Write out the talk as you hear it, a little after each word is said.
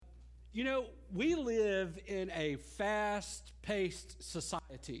We live in a fast-paced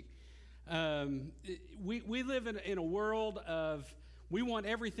society. We live in a world of we want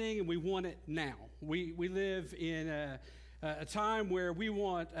everything and we want it now. We live in a time where we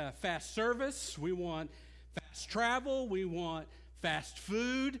want fast service, we want fast travel, we want fast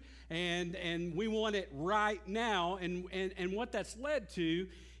food, and we want it right now. And what that's led to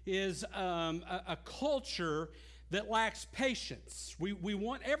is a culture that lacks patience. We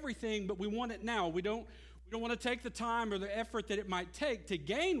want everything, but we want it now. We don't want to take the time or the effort that it might take to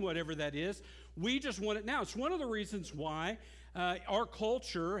gain whatever that is. We just want it now. It's one of the reasons why our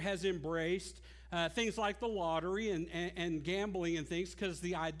culture has embraced things like the lottery and gambling and things, because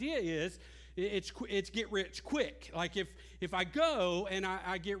the idea is it's get rich quick. Like if I go and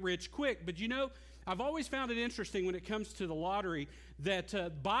I get rich quick. But I've always found it interesting when it comes to the lottery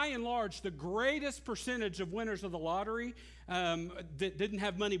that by and large, the greatest percentage of winners of the lottery that didn't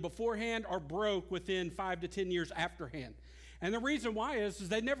have money beforehand are broke within 5 to 10 years afterhand. And the reason why is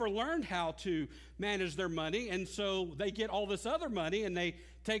they never learned how to manage their money, and so they get all this other money and they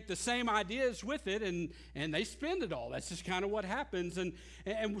take the same ideas with it and they spend it all. That's just kind of what happens. And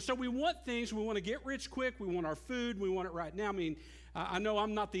so we want things, we want to get rich quick, we want our food, we want it right now. I mean, I know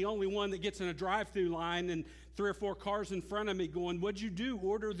I'm not the only one that gets in a drive-through line and 3 or 4 cars in front of me going, "What'd you do,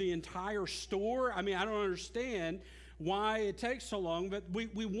 order the entire store?" I mean, I don't understand why it takes so long, but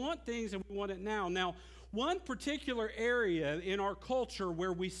we want things and we want it now. Now, one particular area in our culture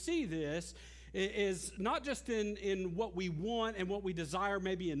where we see this is not just in what we want and what we desire,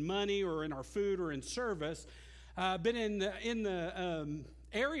 maybe in money or in our food or in service, but in the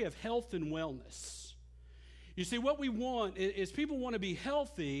area of health and wellness. You see, what we want is people want to be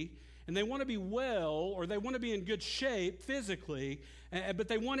healthy and they want to be well, or they want to be in good shape physically, but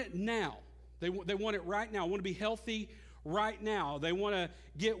they want it now. They want it right now. I want to be healthy right now. They want to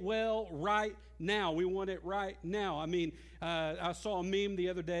get well right now. We want it right now. I mean, I saw a meme the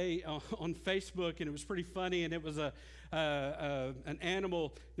other day on Facebook, and it was pretty funny, and it was an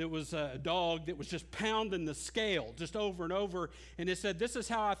animal that was a dog that was just pounding the scale just over and over, and it said, "This is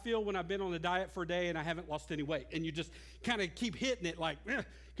how I feel when I've been on a diet for a day and I haven't lost any weight." And you just kind of keep hitting it like,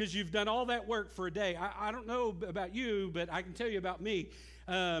 because you've done all that work for a day. I don't know about you, but I can tell you about me.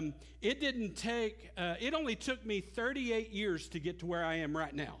 It only took me 38 years to get to where I am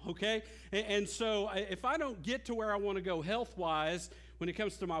right now, okay? And so if I don't get to where I want to go health-wise when it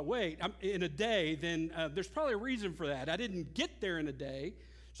comes to my weight in a day, then there's probably a reason for that. I didn't get there in a day,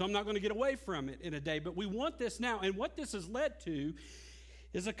 so I'm not going to get away from it in a day. But we want this now, and what this has led to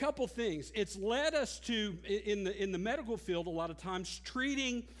is a couple things. It's led us to, in the medical field, a lot of times,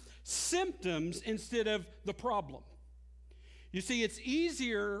 treating symptoms instead of the problem. You see, it's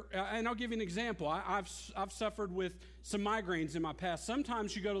easier, and I'll give you an example. I've suffered with some migraines in my past.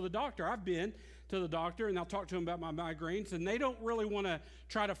 Sometimes you go to the doctor. I've been to the doctor, and I'll talk to them about my migraines, and they don't really want to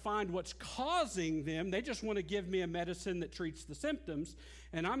try to find what's causing them. They just want to give me a medicine that treats the symptoms.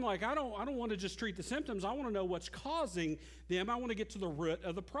 And I'm like, I don't want to just treat the symptoms. I want to know what's causing them. I want to get to the root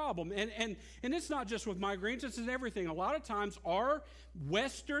of the problem. And it's not just with migraines. It's in everything. A lot of times our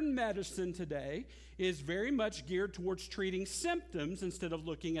Western medicine today is very much geared towards treating symptoms instead of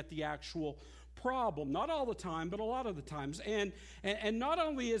looking at the actual problem. Not all the time, but a lot of the times. And not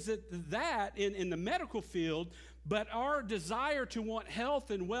only is it that in the medical field, but our desire to want health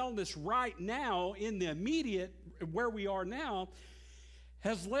and wellness right now in the immediate, where we are now,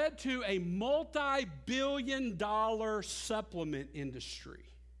 has led to a multi-billion-dollar supplement industry.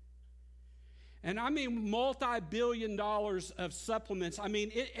 And I mean multi-billion dollars of supplements. I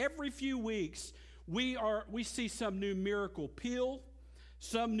mean, every few weeks, we see some new miracle pill,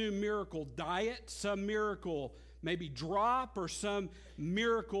 some new miracle diet, some miracle maybe drop, or some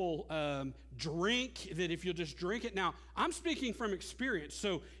miracle drink that if you'll just drink it. Now, I'm speaking from experience,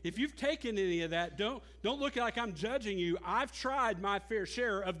 so if you've taken any of that, don't look like I'm judging you. I've tried my fair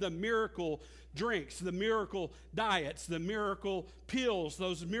share of the miracle drinks, the miracle diets, the miracle pills,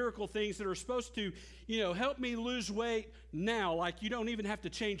 those miracle things that are supposed to, help me lose weight now. Like, you don't even have to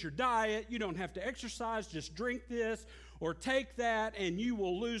change your diet, you don't have to exercise, just drink this or take that and you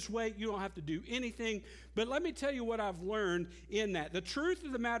will lose weight. You don't have to do anything. But let me tell you what I've learned in that. The truth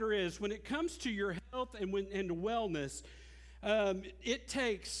of the matter is, when it comes to your health and to wellness, it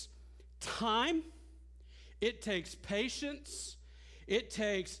takes time, it takes patience, it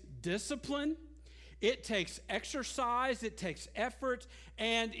takes discipline, it takes exercise, it takes effort,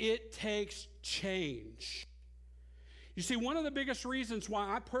 and it takes change. You see, one of the biggest reasons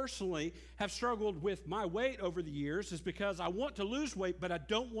why I personally have struggled with my weight over the years is because I want to lose weight, but I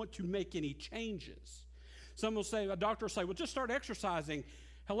don't want to make any changes. Some will say, a doctor will say, well, just start exercising.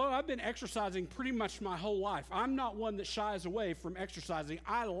 Hello, I've been exercising pretty much my whole life. I'm not one that shies away from exercising.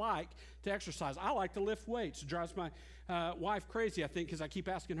 I like to exercise. I like to lift weights. It drives my wife crazy, I think, because I keep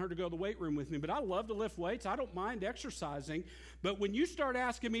asking her to go to the weight room with me. But I love to lift weights. I don't mind exercising. But when you start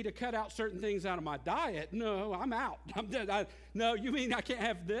asking me to cut out certain things out of my diet, no, I'm out. No, you mean I can't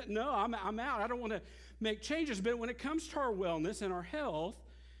have that? No, I'm out. I don't want to make changes. But when it comes to our wellness and our health,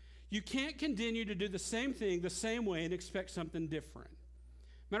 you can't continue to do the same thing the same way and expect something different.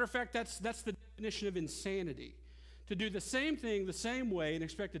 Matter of fact, that's the definition of insanity. To do the same thing the same way and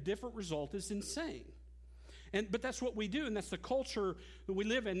expect a different result is insane. But that's what we do, and that's the culture that we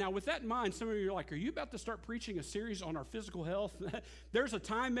live in. Now, with that in mind, some of you are like, are you about to start preaching a series on our physical health? There's a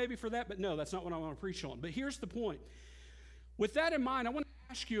time maybe for that, but no, that's not what I want to preach on. But here's the point. With that in mind, I want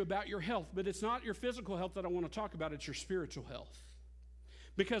to ask you about your health, but it's not your physical health that I want to talk about, it's your spiritual health.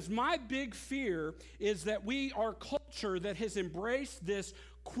 Because my big fear is that we are a culture that has embraced this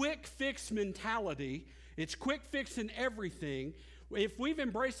quick fix mentality. It's quick fix in everything. If we've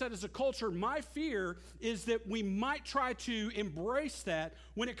embraced that as a culture, my fear is that we might try to embrace that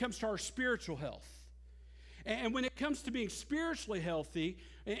when it comes to our spiritual health. And when it comes to being spiritually healthy,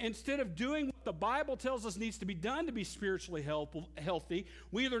 instead of doing what the Bible tells us needs to be done to be spiritually healthy,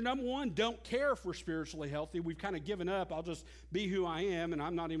 we either, number one, don't care if we're spiritually healthy. We've kind of given up. I'll just be who I am, and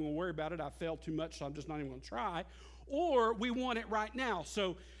I'm not even going to worry about it. I failed too much, so I'm just not even going to try. Or we want it right now.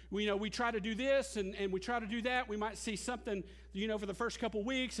 So, we try to do this and we try to do that. We might see something, for the first couple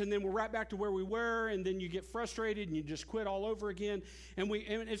weeks, and then we're right back to where we were, and then you get frustrated and you just quit all over again. And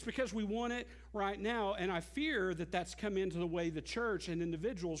it's because we want it right now. And I fear that that's come into the way the church and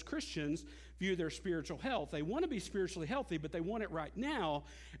individuals, Christians, view their spiritual health. They want to be spiritually healthy, but they want it right now,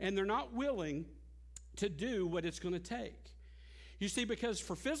 and they're not willing to do what it's going to take. You see, because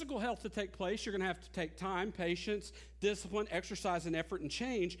for physical health to take place, you're going to have to take time, patience, discipline, exercise, and effort, and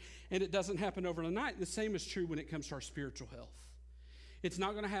change, and it doesn't happen overnight. The same is true when it comes to our spiritual health. It's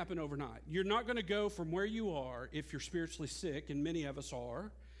not going to happen overnight. You're not going to go from where you are if you're spiritually sick, and many of us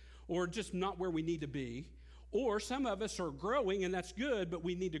are, or just not where we need to be, or some of us are growing, and that's good, but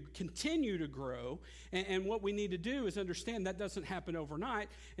we need to continue to grow, and what we need to do is understand that doesn't happen overnight,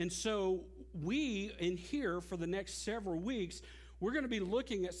 and so we, in here, for the next several weeks, we're going to be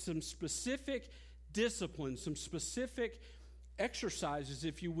looking at some specific disciplines, some specific exercises,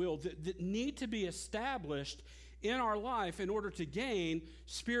 if you will, that need to be established in our life in order to gain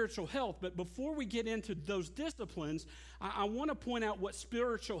spiritual health. But before we get into those disciplines, I want to point out what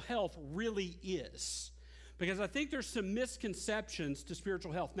spiritual health really is, because I think there's some misconceptions to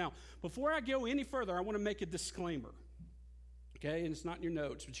spiritual health. Now, before I go any further, I want to make a disclaimer, okay? And it's not in your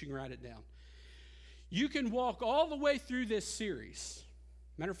notes, but you can write it down. You can walk all the way through this series.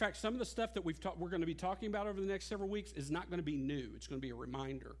 Matter of fact, some of the stuff that we're going to be talking about over the next several weeks is not going to be new. It's going to be a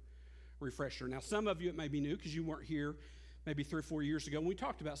reminder, refresher. Now, some of you, it may be new because you weren't here maybe 3 or 4 years ago when we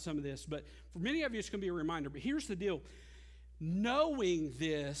talked about some of this. But for many of you, it's going to be a reminder. But here's the deal. Knowing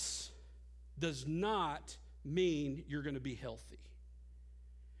this does not mean you're going to be healthy.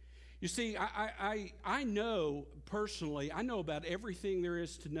 You see, I know personally, I know about everything there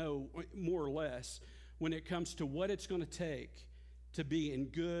is to know, more or less, when it comes to what it's going to take to be in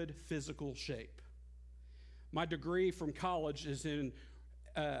good physical shape. My degree from college is in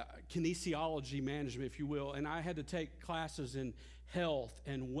kinesiology management, if you will, and I had to take classes in health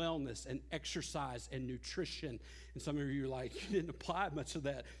and wellness and exercise and nutrition. And some of you are like, you didn't apply much of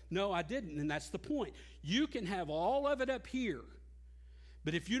that. No, I didn't, and that's the point. You can have all of it up here,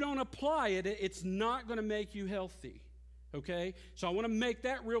 but if you don't apply it, it's not going to make you healthy. Okay? So I want to make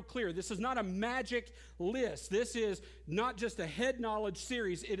that real clear. This is not a magic list. This is not just a head knowledge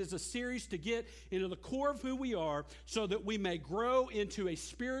series. It is a series to get into the core of who we are so that we may grow into a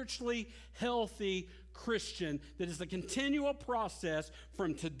spiritually healthy Christian. That is a continual process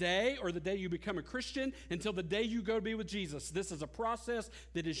from today or the day you become a Christian until the day you go to be with Jesus. This is a process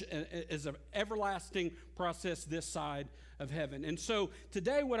that is an everlasting process this side of heaven. And so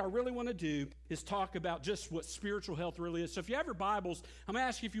today what I really want to do is talk about just what spiritual health really is. So if you have your Bibles, I'm going to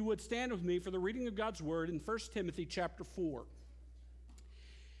ask you if you would stand with me for the reading of God's Word in 1 Timothy chapter 4.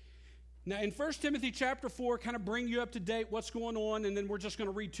 Now, in 1 Timothy chapter 4, kind of bring you up to date what's going on, and then we're just going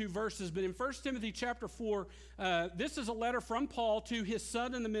to read 2 verses. But in 1 Timothy chapter 4, this is a letter from Paul to his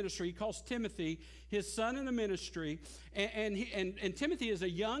son in the ministry. He calls Timothy his son in the ministry. And Timothy is a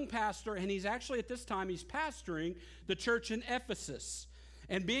young pastor, and he's actually at this time, he's pastoring the church in Ephesus.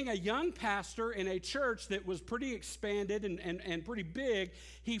 And being a young pastor in a church that was pretty expanded and pretty big,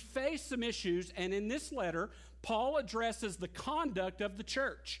 he faced some issues. And in this letter, Paul addresses the conduct of the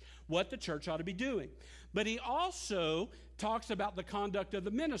church, what the church ought to be doing. But he also talks about the conduct of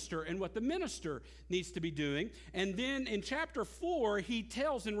the minister and what the minister needs to be doing. And then in chapter 4, he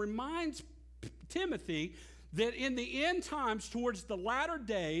tells and reminds Timothy that in the end times, towards the latter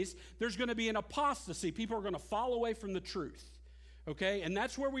days, there's going to be an apostasy. People are going to fall away from the truth. Okay, and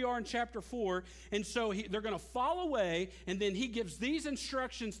that's where we are in chapter 4. And so they're going to fall away, and then he gives these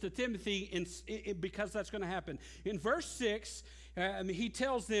instructions to Timothy because that's going to happen. In verse 6, he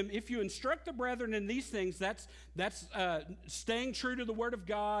tells them, if you instruct the brethren in these things, that's staying true to the word of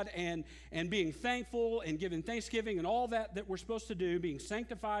God and being thankful and giving thanksgiving and all that we're supposed to do, being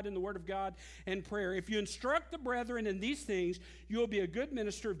sanctified in the word of God and prayer. If you instruct the brethren in these things, you will be a good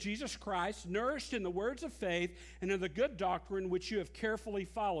minister of Jesus Christ, nourished in the words of faith and in the good doctrine which you have carefully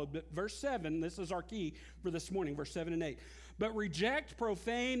followed. But verse 7, this is our key for this morning, verse 7 and 8. But reject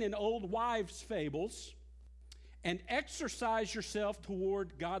profane and old wives' fables, and exercise yourself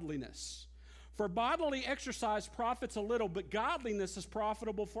toward godliness. For bodily exercise profits a little, but godliness is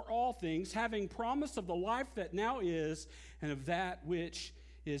profitable for all things, having promise of the life that now is and of that which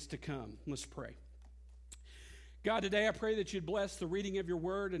is to come. Let's pray. God, today I pray that you'd bless the reading of your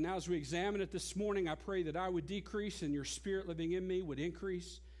word, and now as we examine it this morning, I pray that I would decrease and your spirit living in me would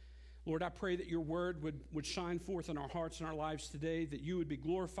increase. Lord, I pray that your word would shine forth in our hearts and our lives today, that you would be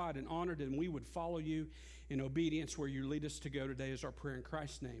glorified and honored, and we would follow you in obedience where you lead us to go today is our prayer in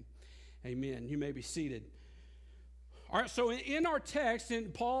Christ's name. Amen. You may be seated. All right, so in our text,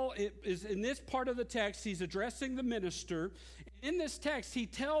 and Paul is in this part of the text, he's addressing the minister. In this text, he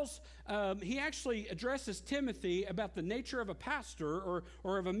actually addresses Timothy about the nature of a pastor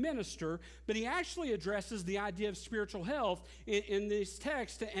or of a minister, but he actually addresses the idea of spiritual health in this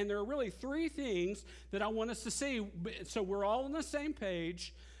text. And there are really three things that I want us to see, so we're all on the same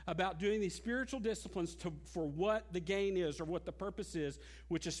page about doing these spiritual disciplines for what the gain is or what the purpose is,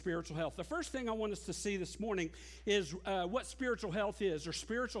 which is spiritual health. The first thing I want us to see this morning is what spiritual health is, or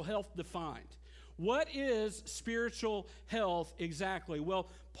spiritual health defined. What is spiritual health exactly? Well,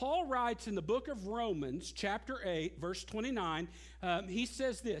 Paul writes in the book of Romans, chapter 8, verse 29, he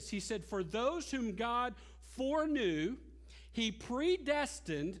says this. He said, for those whom God foreknew, he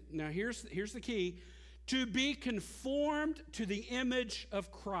predestined, now here's the key, to be conformed to the image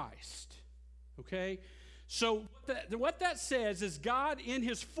of Christ. Okay? So what that says is God, in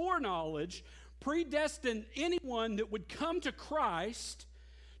his foreknowledge, predestined anyone that would come to Christ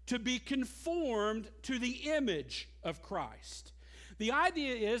to be conformed to the image of Christ. The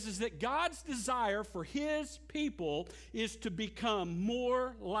idea is that God's desire for his people is to become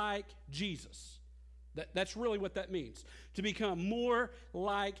more like Jesus. That's really what that means, to become more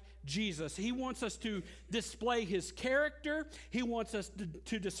like Jesus. He wants us to display his character. He wants us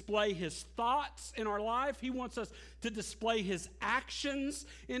to display his thoughts in our life. He wants us to display his actions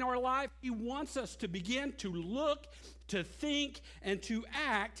in our life. He wants us to begin to look, to think, and to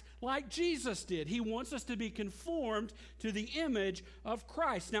act like Jesus did. He wants us to be conformed to the image of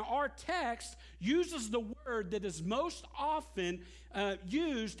Christ. Now, our text uses the word that is most often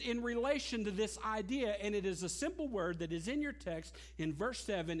used in relation to this idea, and it is a simple word that is in your text in verse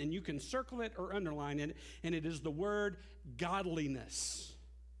 7, and you can circle it or underline it, and it is the word godliness.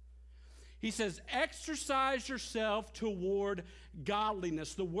 He says, exercise yourself toward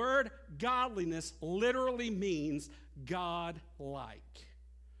godliness. The word godliness literally means God-like,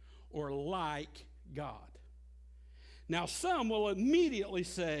 or like God. Now, some will immediately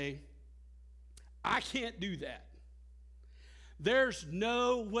say, I can't do that. There's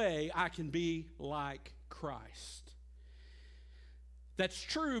no way I can be like Christ. That's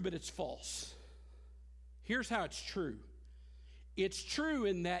true, but it's false. Here's how it's true. It's true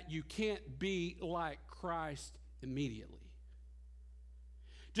in that you can't be like Christ immediately.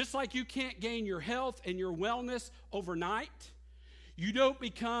 Just like you can't gain your health and your wellness overnight, you don't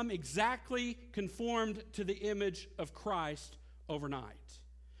become exactly conformed to the image of Christ overnight.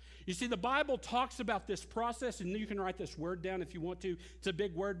 You see, the Bible talks about this process, and you can write this word down if you want to. It's a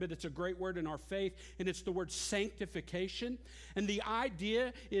big word, but it's a great word in our faith, and it's the word sanctification. And the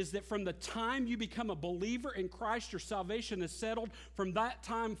idea is that from the time you become a believer in Christ, your salvation is settled. From that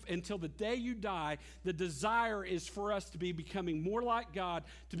time until the day you die, the desire is for us to be becoming more like God,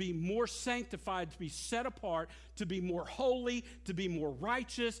 to be more sanctified, to be set apart, to be more holy, to be more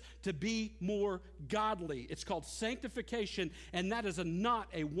righteous, to be more godly. It's called sanctification, and that is not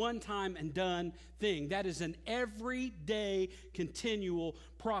a one-time and done thing. That is an everyday, continual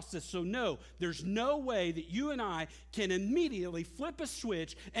process. So no, there's no way that you and I can immediately flip a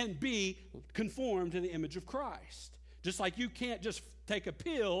switch and be conformed to the image of Christ. Just like you can't just take a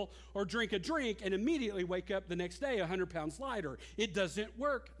pill or drink a drink and immediately wake up the next day 100 pounds lighter. It doesn't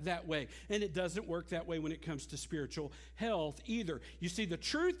work that way. And it doesn't work that way when it comes to spiritual health either. You see, the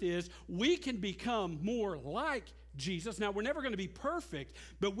truth is we can become more like Jesus. Now, we're never going to be perfect,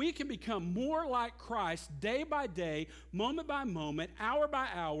 but we can become more like Christ day by day, moment by moment, hour by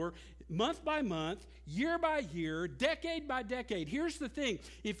hour, month by month, year by year, decade by decade. Here's the thing.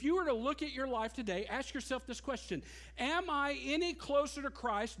 If you were to look at your life today, ask yourself this question. Am I any closer to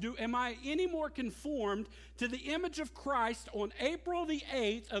Christ? Am I any more conformed to the image of Christ on April the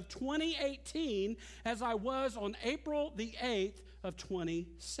 8th of 2018 as I was on April the 8th of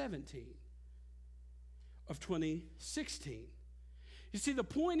 2017? Of 2016? You see, the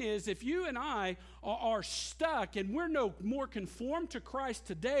point is, if you and I are stuck and we're no more conformed to Christ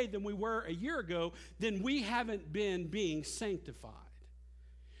today than we were a year ago, then we haven't been being sanctified.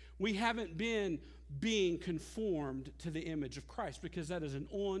 We haven't been being conformed to the image of Christ, because that is an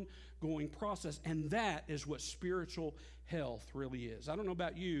ongoing process, and that is what spiritual health really is. I don't know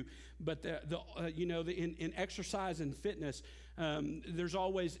about you, but in exercise and fitness, there's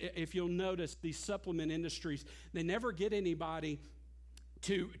always, if you'll notice, these supplement industries, they never get anybody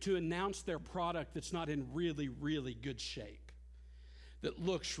to announce their product that's not in really, really good shape, that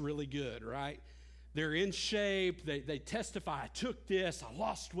looks really good, right? They're in shape. They testify, I took this, I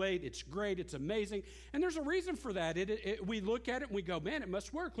lost weight, it's great, it's amazing. And there's a reason for that. We look at it and we go, man, it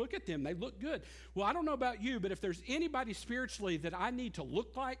must work. Look at them. They look good. Well, I don't know about you, but if there's anybody spiritually that I need to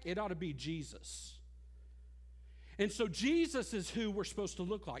look like, it ought to be Jesus. And so Jesus is who we're supposed to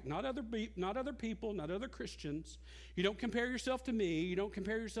look like, not other people, not other Christians. You don't compare yourself to me. You don't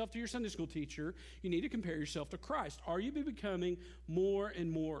compare yourself to your Sunday school teacher. You need to compare yourself to Christ. Are you becoming more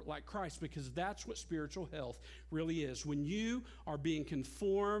and more like Christ? Because that's what spiritual health really is. When you are being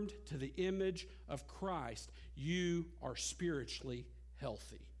conformed to the image of Christ, you are spiritually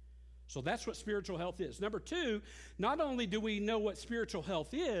healthy. So that's what spiritual health is. Number two, not only do we know what spiritual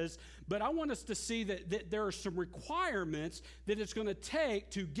health is, but I want us to see that there are some requirements that it's going to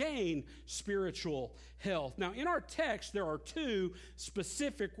take to gain spiritual health. Now, in our text, there are two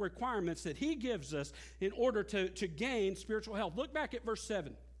specific requirements that he gives us in order to gain spiritual health. Look back at verse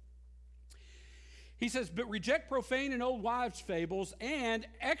 7. He says, but reject profane and old wives' fables and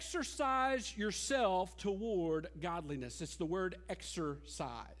exercise yourself toward godliness. It's the word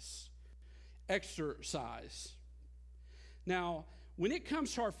exercise. Exercise. Now, when it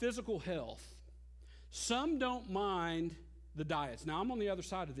comes to our physical health, some don't mind the diets. Now, I'm on the other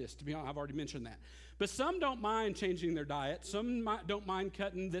side of this, to be honest. I've already mentioned that. But some don't mind changing their diet. Some don't mind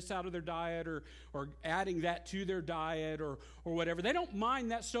cutting this out of their diet or adding that to their diet or whatever. They don't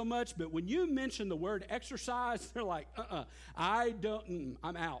mind that so much, but when you mention the word exercise, they're like,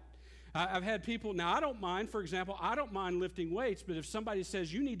 I'm out. I've had people, now I don't mind, for example, I don't mind lifting weights, but if somebody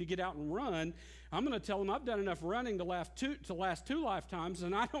says you need to get out and run, I'm going to tell them I've done enough running to last two lifetimes,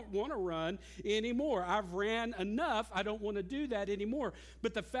 and I don't want to run anymore. I've ran enough. I don't want to do that anymore.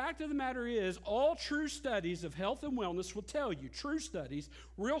 But the fact of the matter is, all true studies of health and wellness will tell you, true studies,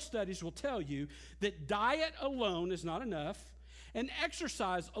 real studies will tell you that diet alone is not enough. And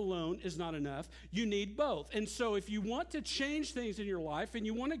exercise alone is not enough. You need both. And so if you want to change things in your life and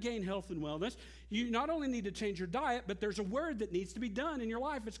you want to gain health and wellness, you not only need to change your diet, but there's a word that needs to be done in your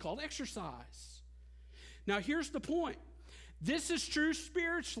life. It's called exercise. Now, here's the point. This is true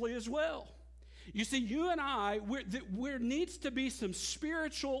spiritually as well. You see, you and I, there needs to be some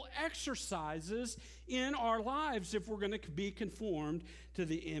spiritual exercises in our lives if we're going to be conformed to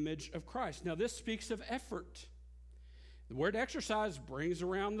the image of Christ. Now, this speaks of effort. The word exercise brings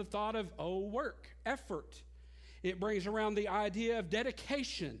around the thought of, work, effort. It brings around the idea of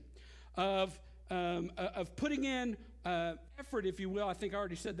dedication, of putting in effort, if you will. I think I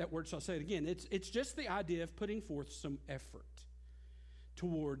already said that word, so I'll say it again. It's just the idea of putting forth some effort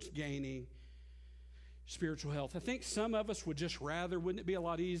towards gaining spiritual health. I think some of us would just rather, wouldn't it be a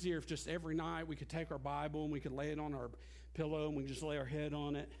lot easier if just every night we could take our Bible and we could lay it on our pillow and we could just lay our head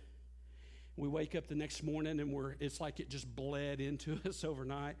on it. We wake up the next morning and it's like it just bled into us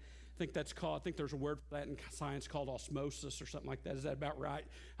overnight. I think there's a word for that in science called osmosis or something like that. Is that about right?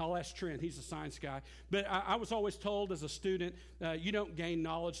 I'll ask Trent. He's a science guy. But I was always told as a student, you don't gain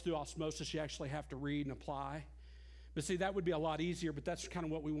knowledge through osmosis. You actually have to read and apply. But see, that would be a lot easier, but that's kind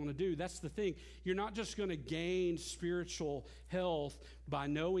of what we want to do. That's the thing. You're not just going to gain spiritual health by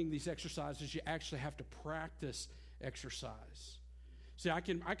knowing these exercises. You actually have to practice exercise. See, I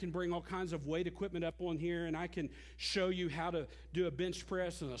can bring all kinds of weight equipment up on here, and I can show you how to do a bench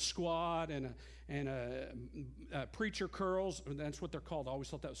press and a squat and a preacher curls. That's what they're called. I always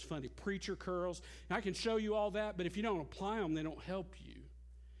thought that was funny, preacher curls. And I can show you all that, but if you don't apply them, they don't help you.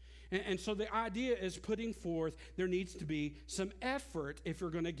 And so the idea is putting forth, there needs to be some effort if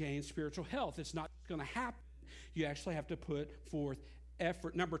you're going to gain spiritual health. It's not going to happen. You actually have to put forth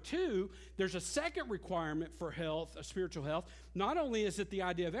effort. Number two, there's a second requirement for health, spiritual health. Not only is it the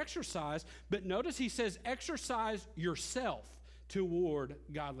idea of exercise, but notice he says exercise yourself toward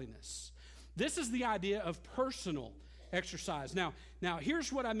godliness. This is the idea of personal exercise. Now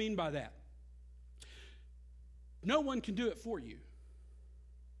here's what I mean by that. No one can do it for you.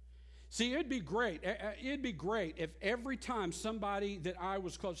 See, it'd be great if every time somebody that I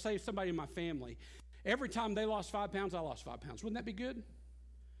was close, say somebody in my family, every time they lost 5 pounds, I lost 5 pounds. Wouldn't that be good?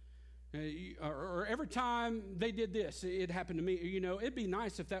 Or every time they did this, it happened to me. You know, it'd be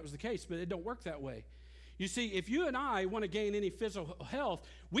nice if that was the case, but it don't work that way. You see, if you and I want to gain any physical health,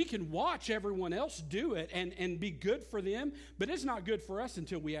 we can watch everyone else do it and be good for them, but it's not good for us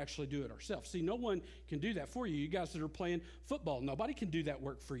until we actually do it ourselves. See, no one can do that for you. You guys that are playing football, nobody can do that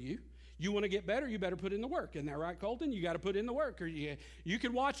work for you. You want to get better, you better put in the work. Isn't that right, Colton? You got to put in the work. Or you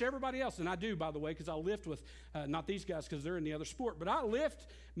can watch everybody else, and I do, by the way, because I lift with, not these guys because they're in the other sport, but I lift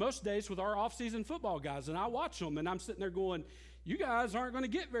most days with our off-season football guys, and I watch them, and I'm sitting there going, you guys aren't going to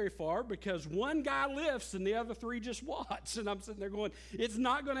get very far because one guy lifts and the other three just watch. And I'm sitting there going, it's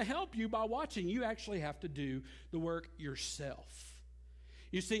not going to help you by watching. You actually have to do the work yourself.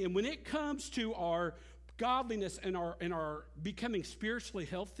 You see, and when it comes to our godliness and our becoming spiritually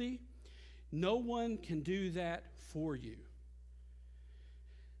healthy, no one can do that for you.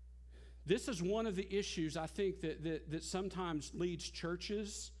 This is one of the issues I think that sometimes leads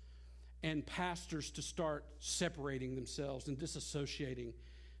churches and pastors to start separating themselves and disassociating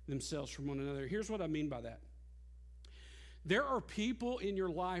themselves from one another. Here's what I mean by that. There are people in your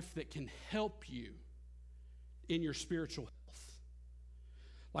life that can help you in your spiritual health.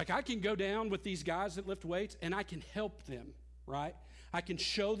 Like I can go down with these guys that lift weights and I can help them, right? I can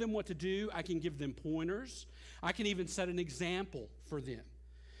show them what to do. I can give them pointers. I can even set an example for them.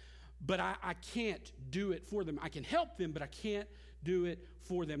 But I can't do it for them. I can help them, but I can't do it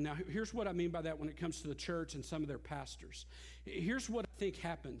for them. Now, here's what I mean by that when it comes to the church and some of their pastors. Here's what I think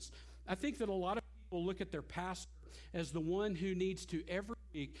happens. I think that a lot of people look at their pastor as the one who needs to every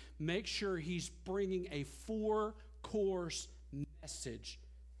week make sure he's bringing a 4-course message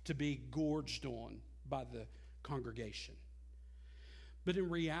to be gorged on by the congregation. But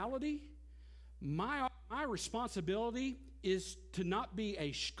in reality, my responsibility is to not be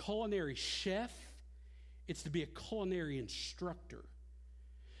a culinary chef. It's to be a culinary instructor.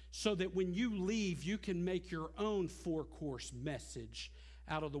 So that when you leave, you can make your own 4-course message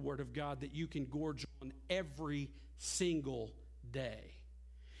out of the Word of God that you can gorge on every single day.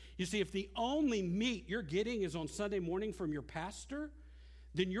 You see, if the only meat you're getting is on Sunday morning from your pastor,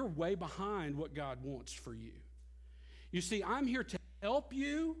 then you're way behind what God wants for you. You see, I'm here to help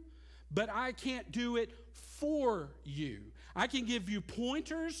you, but I can't do it for you. I can give you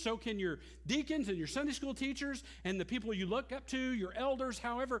pointers, so can your deacons and your Sunday school teachers and the people you look up to, your elders,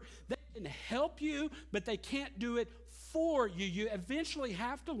 however, they can help you, but they can't do it for you. You eventually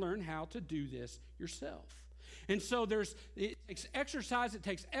have to learn how to do this yourself. And so it takes exercise, it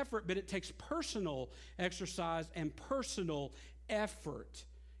takes effort, but it takes personal exercise and personal effort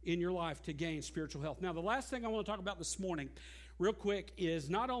in your life to gain spiritual health. Now, the last thing I want to talk about this morning real quick is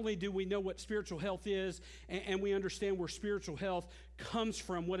not only do we know what spiritual health is and we understand where spiritual health comes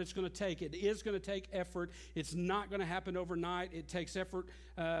from, what it's going to take. It is going to take effort. It's not going to happen overnight. It takes effort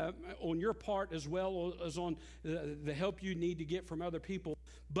on your part as well as on the help you need to get from other people.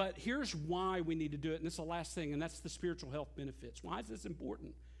 But here's why we need to do it, and this is the last thing, and that's the spiritual health benefits. Why is this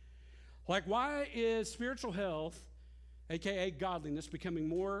important? Like, why is spiritual health, a.k.a. godliness, becoming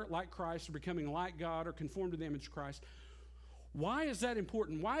more like Christ or becoming like God or conformed to the image of Christ, why is that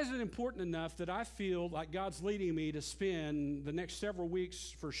important? Why is it important enough that I feel like God's leading me to spend the next several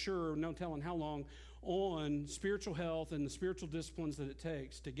weeks, for sure, no telling how long, on spiritual health and the spiritual disciplines that it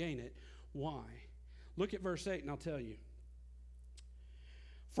takes to gain it? Why? Look at verse 8 and I'll tell you.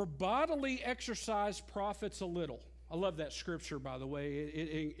 For bodily exercise profits a little. I love that scripture, by the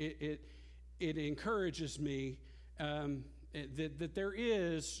way. It encourages me that there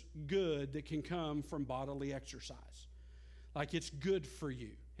is good that can come from bodily exercise. Like it's good for you.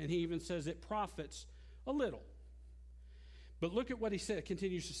 And he even says it profits a little. But look at what he said,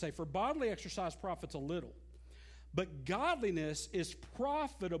 continues to say, for bodily exercise profits a little, but godliness is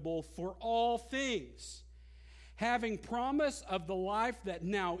profitable for all things, having promise of the life that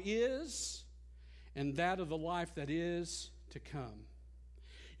now is and that of the life that is to come.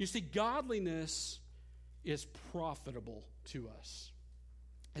 You see, godliness is profitable to us.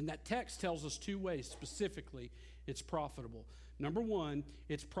 And that text tells us two ways specifically it's profitable. Number one,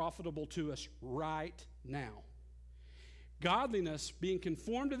 it's profitable to us right now. Godliness, being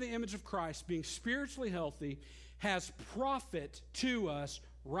conformed to the image of Christ, being spiritually healthy, has profit to us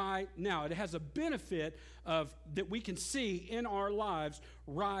right now. It has a benefit that we can see in our lives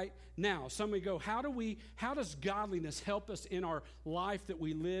right now. Somebody go, how does godliness help us in our life that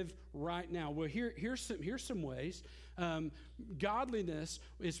we live right now? Well, here's some ways. Godliness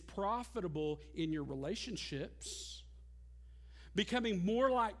is profitable in your relationships. Becoming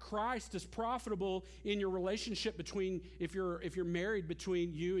more like Christ is profitable in your relationship if you're married,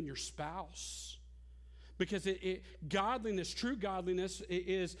 between you and your spouse. Because godliness, true godliness,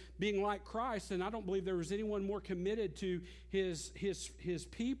 is being like Christ, and I don't believe there was anyone more committed to his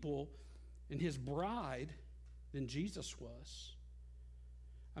people and his bride than Jesus was.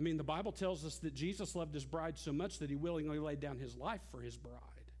 I mean, the Bible tells us that Jesus loved his bride so much that he willingly laid down his life for his bride.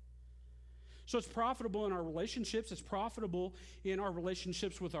 So it's profitable in our relationships. It's profitable in our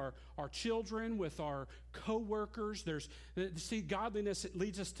relationships with our children, with our co-workers. Godliness, it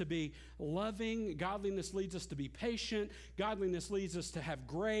leads us to be loving. Godliness leads us to be patient. Godliness leads us to have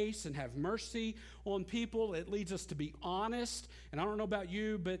grace and have mercy on people. It leads us to be honest. And I don't know about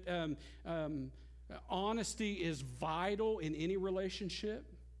you, but honesty is vital in any relationship.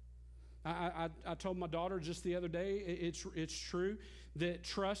 I told my daughter just the other day, it's true that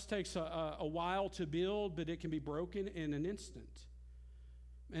trust takes a while to build, but it can be broken in an instant.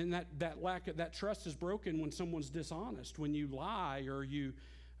 And that trust is broken when someone's dishonest, when you lie or you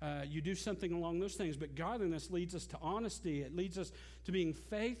do something along those things. But godliness leads us to honesty. It leads us to being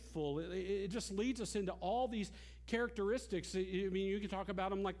faithful. It just leads us into all these characteristics. I mean, you can talk about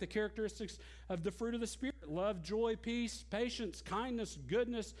them like the characteristics of the fruit of the Spirit: love, joy, peace, patience, kindness,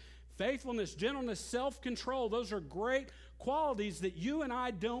 goodness, faithfulness, gentleness, self-control. Those are great qualities that you and I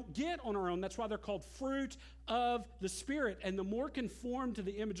don't get on our own. That's why they're called fruit of the Spirit. And the more conformed to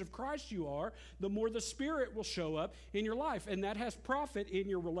the image of Christ you are, the more the Spirit will show up in your life. And that has profit in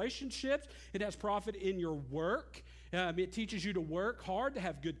your relationships. It has profit in your work. It teaches you to work hard, to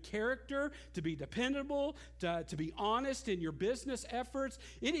have good character, to be dependable, to be honest in your business efforts.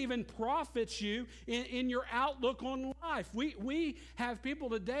 It even profits you in your outlook on life. We have people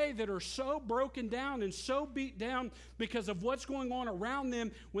today that are so broken down and so beat down because of what's going on around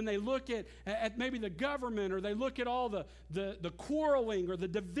them when they look at maybe the government, or they look at all the quarreling or the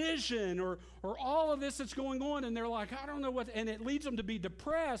division or all of this that's going on, and they're like, I don't know what, and it leads them to be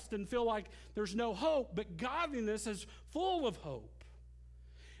depressed and feel like there's no hope. But godliness is full of hope.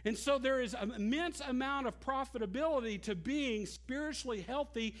 And so there is an immense amount of profitability to being spiritually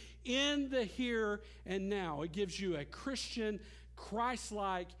healthy in the here and now. It gives you a Christian,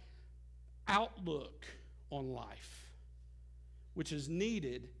 Christ-like outlook on life, which is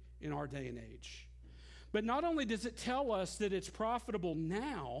needed in our day and age. But not only does it tell us that it's profitable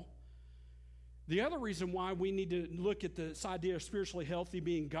now, the other reason why we need to look at this idea of spiritually healthy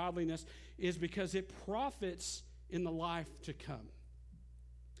being godliness is because it profits in the life to come.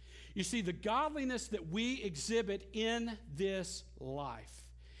 You see, the godliness that we exhibit in this life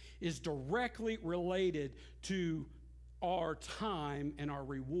is directly related to our time and our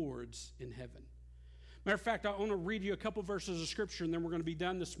rewards in heaven. Matter of fact, I want to read you a couple verses of Scripture, and then we're going to be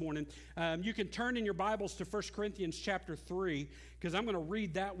done this morning. You can turn in your Bibles to 1 Corinthians chapter 3, because I'm going to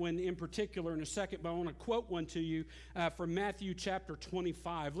read that one in particular in a second, but I want to quote one to you from Matthew chapter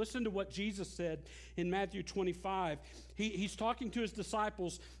 25. Listen to what Jesus said in Matthew 25. He's talking to his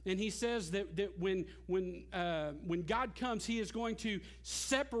disciples, and he says that when God comes, he is going to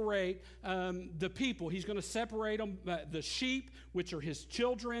separate the people. He's going to separate them, the sheep, which are his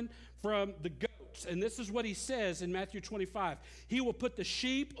children, from the goats. And this is what he says in Matthew 25. He will put the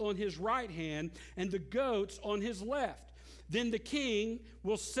sheep on his right hand and the goats on his left. Then the king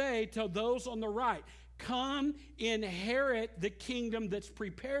will say to those on the right, come inherit the kingdom that's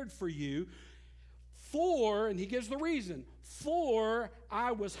prepared for you. For, and he gives the reason, for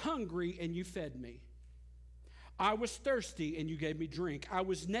I was hungry and you fed me. I was thirsty and you gave me drink. I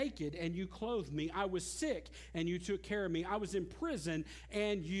was naked and you clothed me. I was sick and you took care of me. I was in prison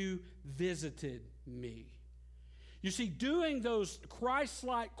and you visited me. You see, doing those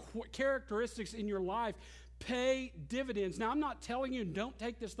Christ-like characteristics in your life pay dividends. Now, I'm not telling you, don't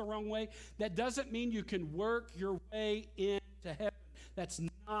take this the wrong way, that doesn't mean you can work your way into heaven. That's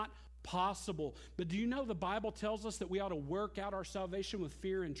not possible. But do you know the Bible tells us that we ought to work out our salvation with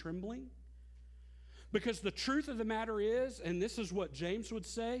fear and trembling? Because the truth of the matter is, and this is what James would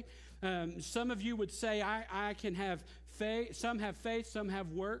say, some of you would say, I can have faith, some have faith, some have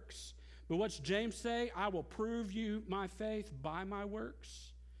works. But what's James say? I will prove you my faith by my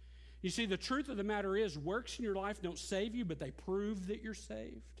works. You see, the truth of the matter is, works in your life don't save you, but they prove that you're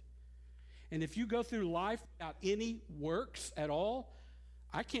saved. And if you go through life without any works at all,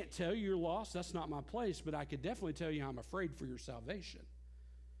 I can't tell you you're lost. That's not my place, but I could definitely tell you I'm afraid for your salvation.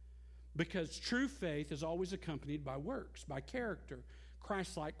 Because true faith is always accompanied by works, by character,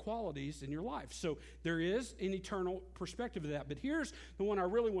 Christ-like qualities in your life. So there is an eternal perspective of that. But here's the one I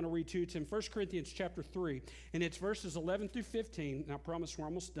really want to read to you. It's in 1 Corinthians chapter 3, and it's verses 11 through 15, and I promise we're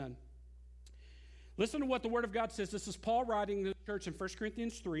almost done. Listen to what the Word of God says. This is Paul writing to the church in 1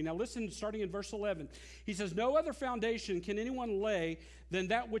 Corinthians 3. Now listen, starting in verse 11. He says, no other foundation can anyone lay than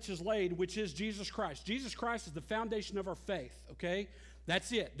that which is laid, which is Jesus Christ. Jesus Christ is the foundation of our faith, okay?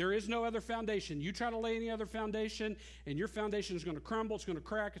 That's it. There is no other foundation. You try to lay any other foundation, and your foundation is going to crumble, it's going to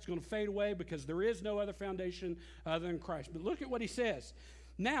crack, it's going to fade away, because there is no other foundation other than Christ. But look at what he says.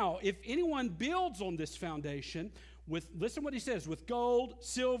 Now, if anyone builds on this foundation, listen what he says, with gold,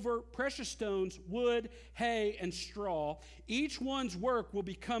 silver, precious stones, wood, hay, and straw, each one's work will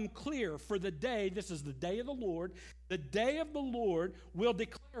become clear, for the day, this is the day of the Lord, the day of the Lord will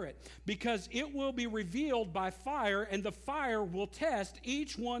declare it, because it will be revealed by fire, and the fire will test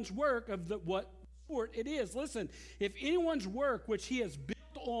each one's work of what sort it is. Listen, if anyone's work which he has built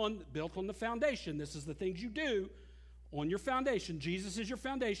on the foundation, this is the things you do on your foundation. Jesus is your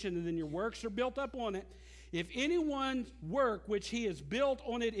foundation, and then your works are built up on it. If anyone's work which he has built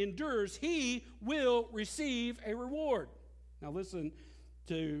on it endures, he will receive a reward. Now listen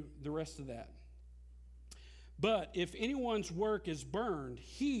to the rest of that. But if anyone's work is burned,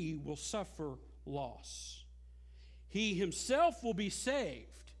 he will suffer loss. He himself will be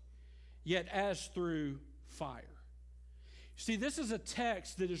saved, yet as through fire. See, this is a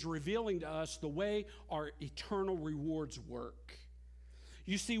text that is revealing to us the way our eternal rewards work.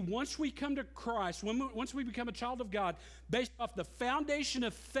 You see, once we come to Christ, once we become a child of God, based off the foundation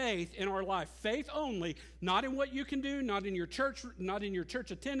of faith in our life, faith only, not in what you can do, not in your church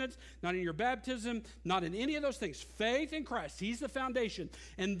attendance, not in your baptism, not in any of those things. Faith in Christ, He's the foundation.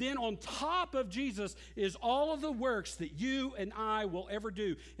 And then on top of Jesus is all of the works that you and I will ever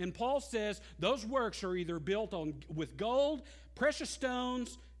do. And Paul says those works are either built with gold, precious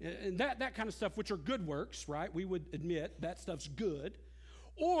stones, and that kind of stuff, which are good works, right? We would admit that stuff's good.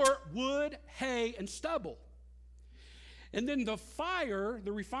 Or wood, hay, and stubble. And then the fire,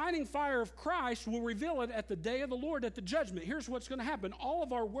 the refining fire of Christ, will reveal it at the day of the Lord, at the judgment. Here's what's going to happen. All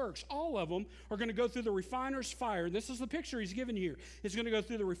of our works, all of them, are going to go through the refiner's fire. This is the picture he's given here. It's going to go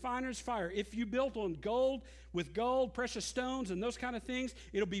through the refiner's fire. If you built on gold, with gold, precious stones, and those kind of things,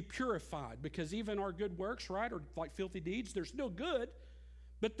 it'll be purified. Because even our good works, right, are like filthy deeds. They're still good,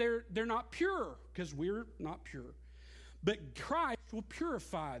 but they're not pure, because we're not pure. But Christ will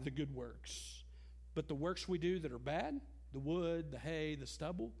purify the good works. But the works we do that are bad, the wood, the hay, the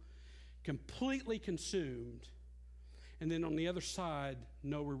stubble, completely consumed. And then on the other side,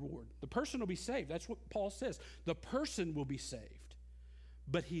 no reward. The person will be saved. That's what Paul says. The person will be saved,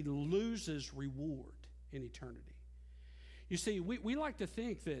 but he loses reward in eternity. You see, we like to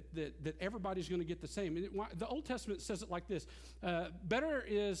think that everybody's going to get the same. The Old Testament says it like this. Better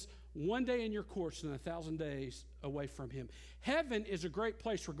is one day in your courts than 1,000 days away from him. Heaven is a great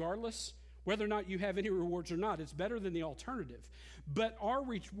place regardless, whether or not you have any rewards or not. It's better than the alternative. But our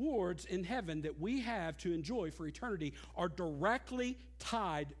rewards in heaven that we have to enjoy for eternity are directly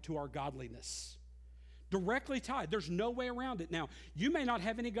tied to our godliness. Directly tied. There's no way around it. Now, you may not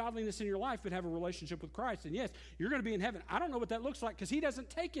have any godliness in your life, but have a relationship with Christ. And yes, you're going to be in heaven. I don't know what that looks like because he doesn't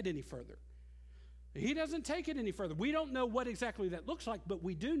take it any further. He doesn't take it any further. We don't know what exactly that looks like, but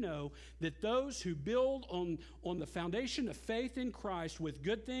we do know that those who build on the foundation of faith in Christ with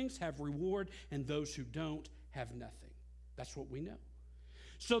good things have reward, and those who don't have nothing. That's what we know.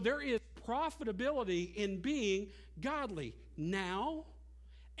 So there is profitability in being godly now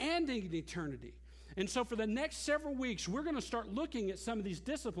and in eternity. And so for the next several weeks, we're going to start looking at some of these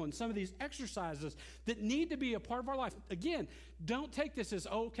disciplines, some of these exercises that need to be a part of our life. Again, don't take this as,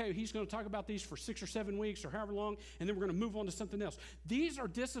 okay, he's going to talk about these for 6 or 7 weeks or however long, and then we're going to move on to something else. These are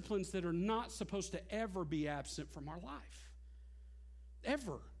disciplines that are not supposed to ever be absent from our life.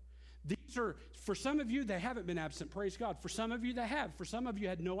 Ever. These are, for some of you, they haven't been absent, praise God. For some of you, they have. For some of you,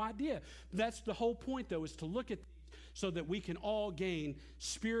 had no idea. That's the whole point, though, is to look at so that we can all gain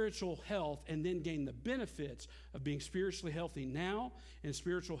spiritual health and then gain the benefits of being spiritually healthy now and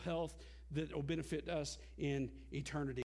spiritual health that will benefit us in eternity.